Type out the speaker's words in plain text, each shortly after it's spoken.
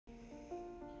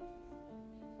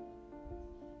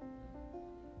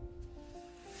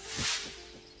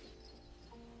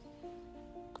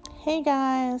Hey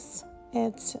guys,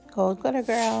 it's Gold Glitter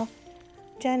Girl.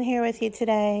 Jen here with you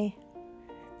today.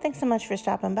 Thanks so much for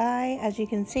stopping by. As you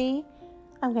can see,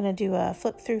 I'm going to do a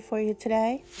flip through for you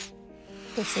today.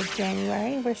 This is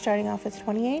January. We're starting off with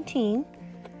 2018.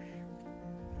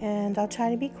 And I'll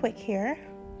try to be quick here.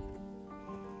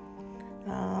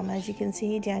 As you can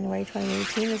see, January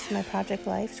 2018, this is my Project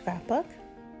Life scrapbook.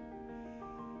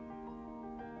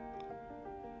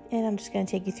 And I'm just going to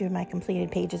take you through my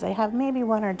completed pages. I have maybe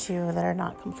one or two that are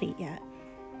not complete yet,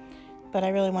 but I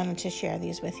really wanted to share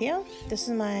these with you. This is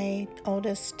my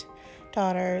oldest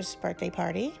daughter's birthday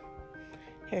party.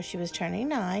 Here she was turning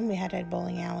 9. We had a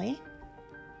bowling alley.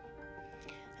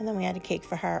 And then we had a cake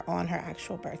for her on her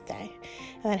actual birthday.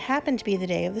 And that happened to be the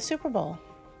day of the Super Bowl.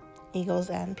 Eagles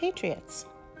and Patriots.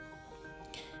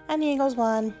 And the Eagles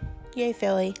won. Yay,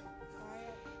 Philly.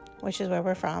 Which is where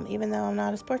we're from, even though I'm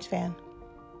not a sports fan.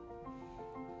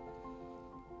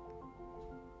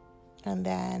 And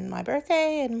then my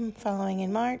birthday and following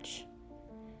in March.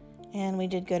 And we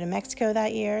did go to Mexico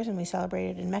that year, and we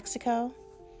celebrated in Mexico,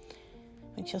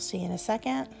 which you'll see in a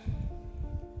second.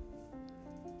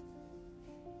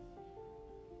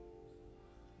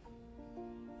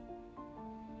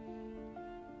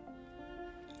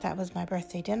 That was my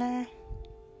birthday dinner.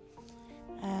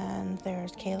 And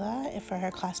there's Kayla for her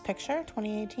class picture,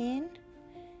 2018.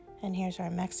 And here's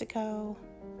our Mexico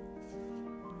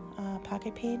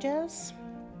pocket pages.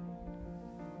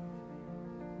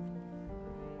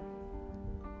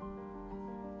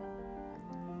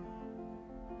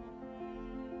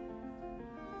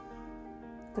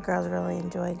 The girls really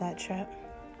enjoyed that trip.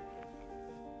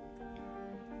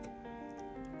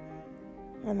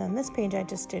 And then this page I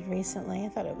just did recently. I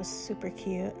thought it was super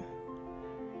cute.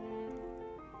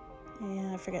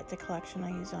 Yeah, I forget the collection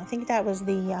I used on. I think that was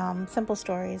the Simple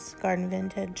Stories Garden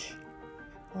Vintage,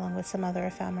 along with some other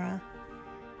ephemera.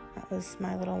 That was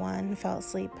my little one. Fell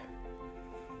asleep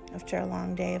after a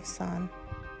long day of sun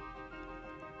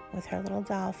with her little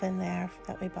dolphin there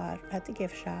that we bought at the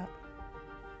gift shop.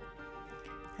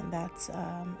 And that's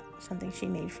something she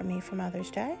made for me for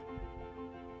Mother's Day.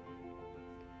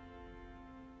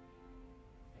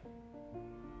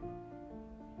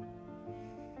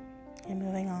 And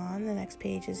moving on, the next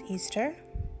page is Easter.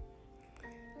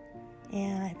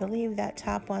 And I believe that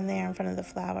top one there in front of the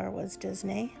flower was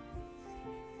Disney.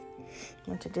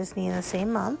 Went to Disney in the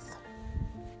same month.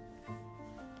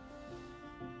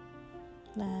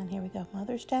 And here we go,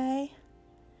 Mother's Day.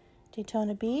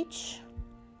 Daytona Beach.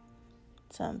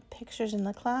 Some pictures in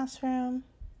the classroom.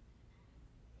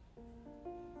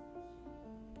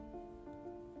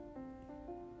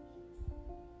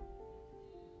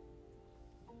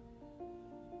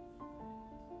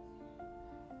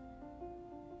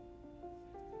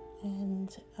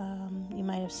 And you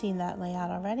might have seen that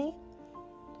layout already.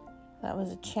 That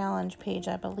was a challenge page,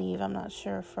 I believe. I'm not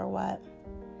sure for what.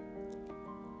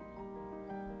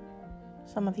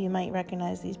 Some of you might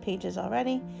recognize these pages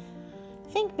already. I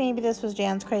think maybe this was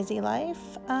Jan's Crazy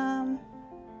Life. I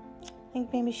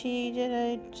think maybe she did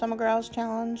a Summer Girls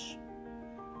challenge.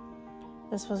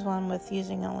 This was one with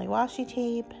using only washi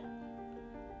tape,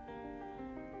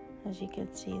 as you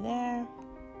can see there.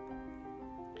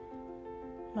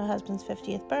 My husband's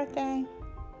 50th birthday.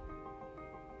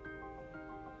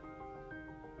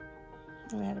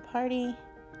 We had a party.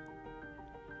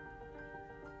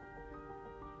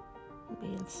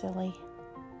 Being silly.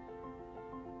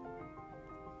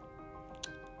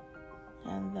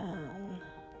 And then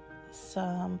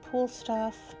some pool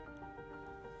stuff.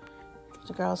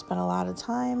 The girls spent a lot of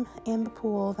time in the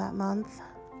pool that month.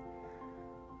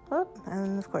 Whoop,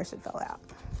 and of course it fell out.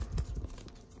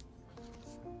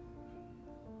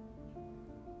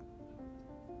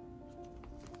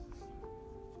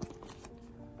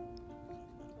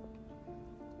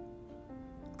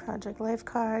 Project Life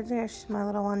cards. There's my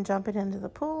little one jumping into the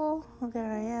pool.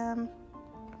 There I am.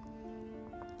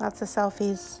 Lots of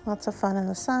selfies, lots of fun in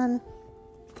the sun.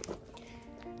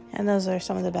 And those are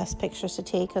some of the best pictures to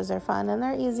take because they're fun and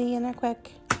they're easy and they're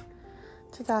quick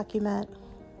to document.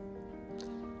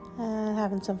 And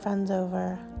having some friends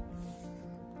over.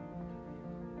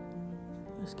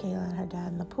 There's Kayla and her dad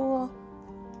in the pool.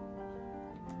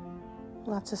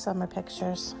 Lots of summer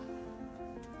pictures.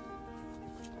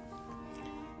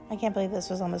 I can't believe this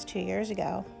was almost 2 years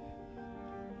ago.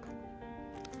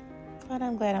 But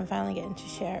I'm glad I'm finally getting to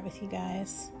share it with you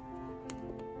guys.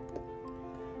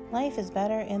 Life is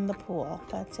better in the pool.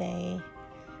 I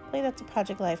believe that's a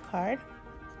Project Life card.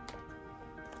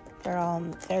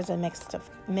 There's a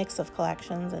mix of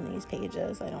collections in these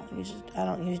pages. I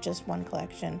don't use just one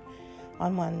collection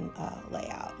on one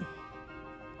layout.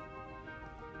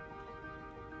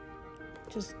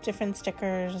 just different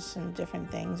stickers and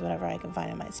different things, whatever I can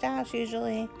find in my stash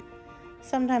usually.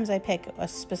 Sometimes I pick a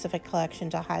specific collection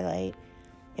to highlight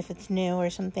if it's new or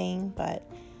something, but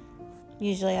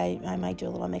usually I might do a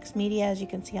little mixed media, as you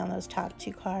can see on those top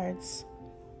 2 cards.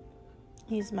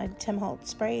 Use my Tim Holtz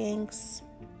spray inks.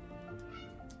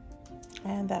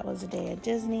 And that was a day at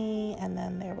Disney, and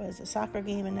then there was a soccer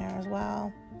game in there as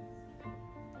well.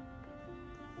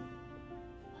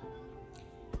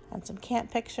 And some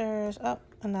camp pictures. Oh,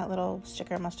 and that little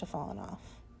sticker must have fallen off.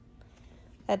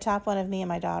 That top one of me and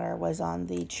my daughter was on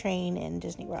the train in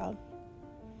Disney World.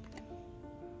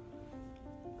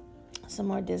 Some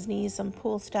more Disney, some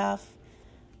pool stuff.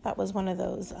 That was one of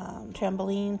those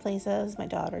trampoline places. My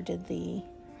daughter did the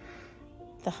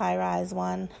high-rise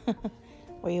one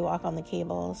where you walk on the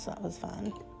cables. So that was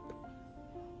fun.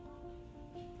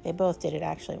 They both did it,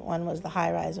 actually. One was the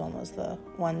high-rise, one was the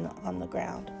one on the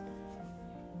ground.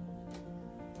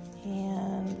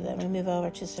 And then we move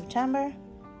over to September.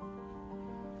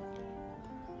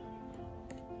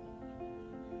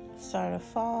 Start of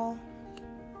fall.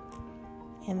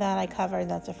 And that I covered.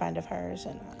 That's a friend of hers,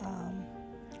 and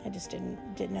I just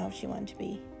didn't know if she wanted to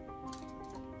be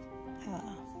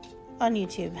on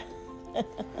YouTube.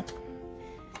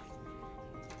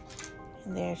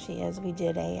 And there she is. We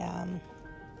did a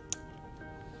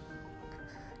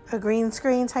green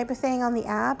screen type of thing on the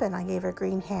app, and I gave her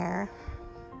green hair,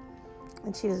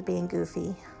 and she was being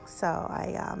goofy, so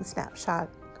I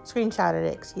screenshotted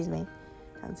it, excuse me,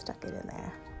 and stuck it in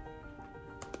there.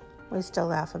 We still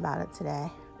laugh about it today.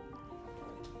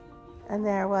 And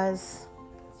there was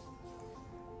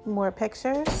more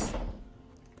pictures.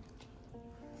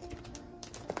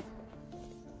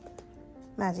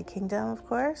 Magic Kingdom, of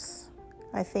course.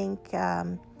 I think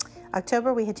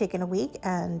October we had taken a week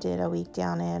and did a week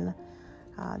down in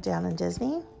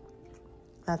Disney.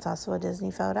 That's also a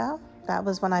Disney photo. That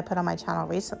was one I put on my channel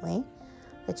recently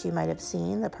that you might have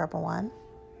seen, the purple one.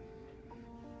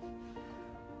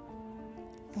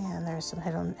 And there's some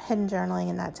hidden journaling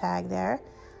in that tag there.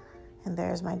 And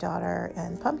there's my daughter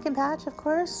and Pumpkin Patch, of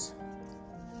course.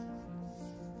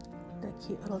 The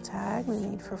cute little tag we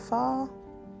made for fall.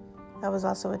 That was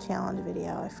also a challenge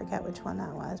video. I forget which one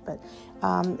that was, but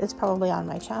it's probably on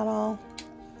my channel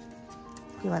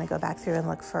if you want to go back through and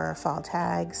look for fall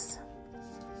tags.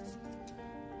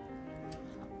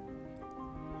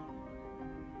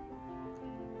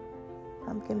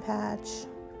 Pumpkin Patch.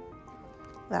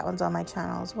 That one's on my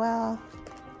channel as well.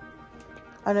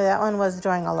 Oh no, that one was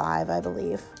during a live, I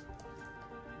believe.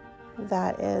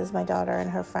 That is my daughter and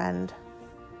her friend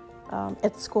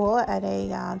at school at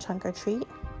a trunk or treat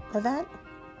event.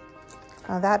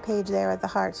 That page there at the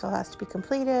heart still has to be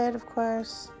completed, of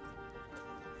course.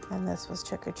 And this was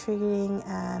trick or treating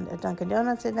and a Dunkin'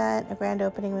 Donuts event, a grand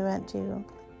opening we went to.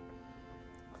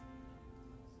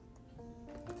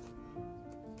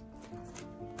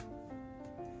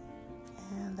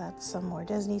 That's some more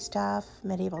Disney stuff,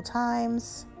 medieval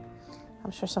times. I'm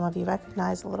sure some of you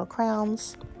recognize the little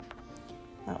crowns.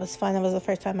 That was fun. That was the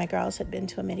first time my girls had been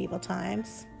to a medieval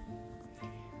times.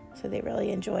 So they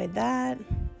really enjoyed that.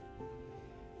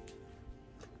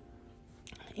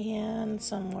 And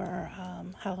some more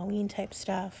Halloween type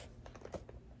stuff.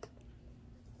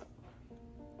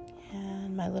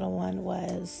 And my little one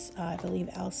was, I believe,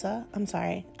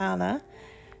 Anna.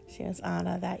 She was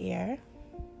Anna that year.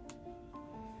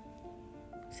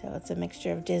 So it's a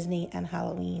mixture of Disney and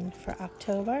Halloween for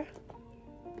October.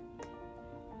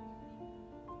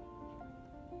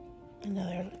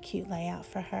 Another cute layout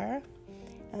for her.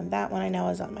 And that one I know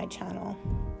is on my channel.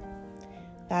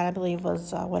 That I believe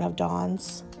was one of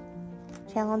Dawn's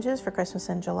challenges for Christmas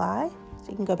in July. So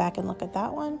you can go back and look at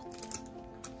that one.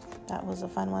 That was a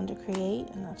fun one to create,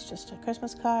 and that's just a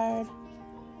Christmas card.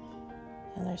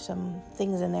 And there's some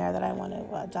things in there that I want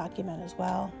to document as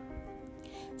well.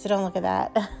 So don't look at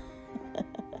that.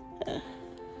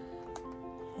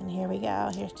 And here we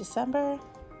go. Here's December.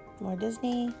 More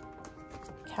Disney.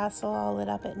 Castle all lit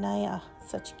up at night. Oh,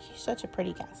 such a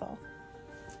pretty castle.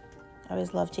 I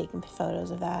always love taking photos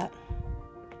of that.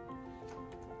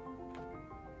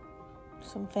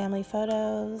 Some family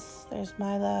photos. There's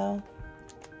Milo.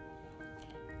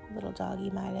 Little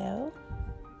doggy Milo.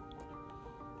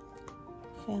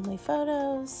 Family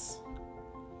photos.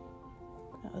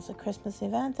 That was a Christmas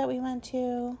event that we went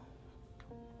to.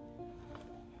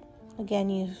 Again,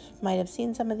 you might have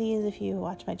seen some of these if you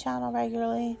watch my channel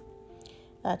regularly.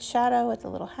 That's Shadow with the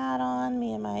little hat on,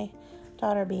 me and my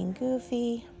daughter being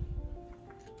goofy.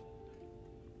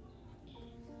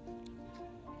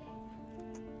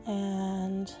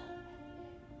 And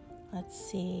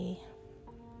let's see.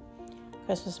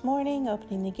 Christmas morning,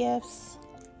 opening the gifts.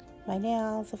 My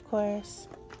nails, of course.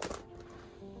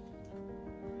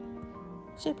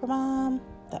 Supermom.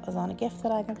 That was on a gift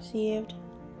that I received.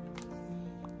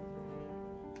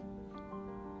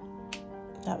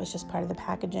 That was just part of the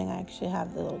packaging. I actually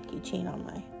have the little keychain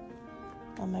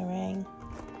on my ring.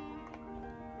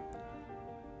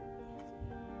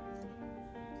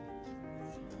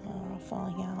 Oh, we're all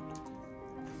falling out.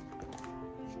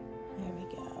 There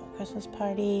we go. Christmas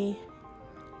party.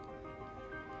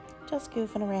 Just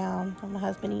goofing around. My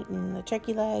husband eating the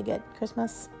turkey leg at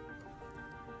Christmas.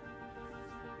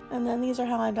 And then these are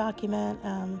how I document,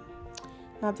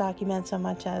 not document so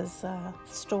much as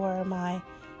store my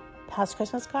past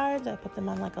Christmas cards. I put them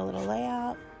on like a little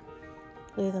layout,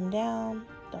 glue them down.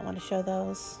 Don't want to show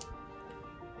those,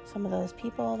 some of those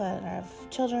people that have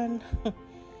children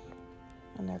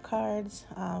on their cards.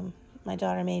 My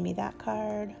daughter made me that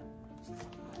card.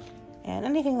 And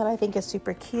anything that I think is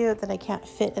super cute that I can't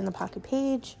fit in the pocket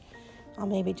page, I'll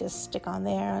maybe just stick on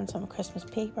there on some Christmas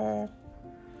paper.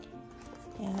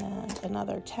 And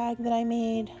another tag that I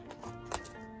made.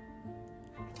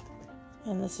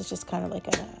 And this is just kind of like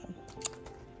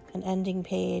an ending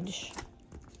page.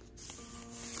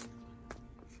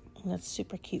 And that's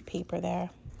super cute paper there.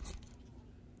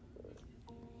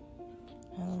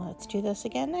 And let's do this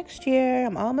again next year.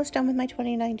 I'm almost done with my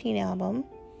 2019 album.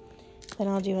 Then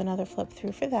I'll do another flip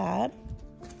through for that.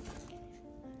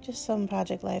 Just some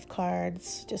Project Life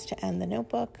cards just to end the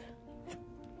notebook.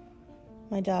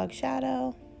 My dog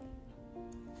Shadow,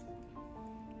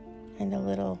 and a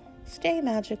little Stay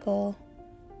Magical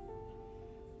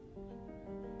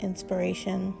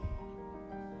inspiration.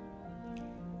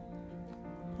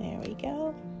 There we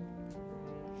go.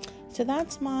 So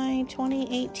that's my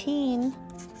 2018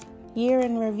 year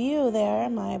in review there,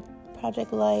 my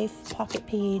Project Life pocket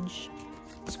page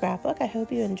scrapbook. I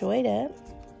hope you enjoyed it.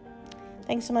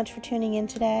 Thanks so much for tuning in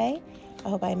today. I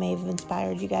hope I may have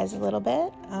inspired you guys a little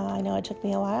bit. I know it took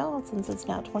me a while since it's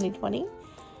now 2020,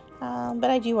 but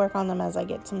I do work on them as I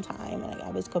get some time, and I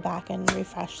always go back and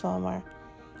refresh them or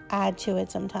add to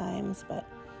it sometimes, but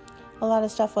a lot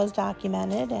of stuff was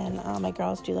documented, and my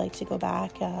girls do like to go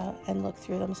back and look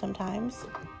through them sometimes.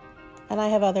 And I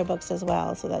have other books as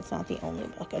well, so that's not the only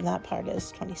book, and that part is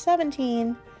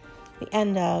 2017, the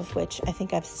end of, which I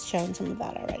think I've shown some of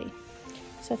that already.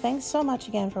 So thanks so much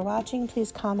again for watching.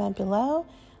 Please comment below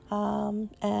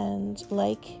and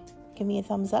give me a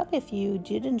thumbs up if you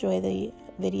did enjoy the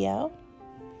video.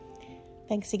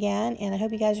 Thanks again, and I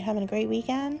hope you guys are having a great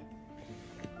weekend.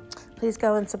 Please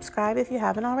go and subscribe if you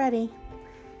haven't already.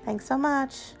 Thanks so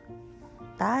much.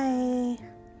 Bye.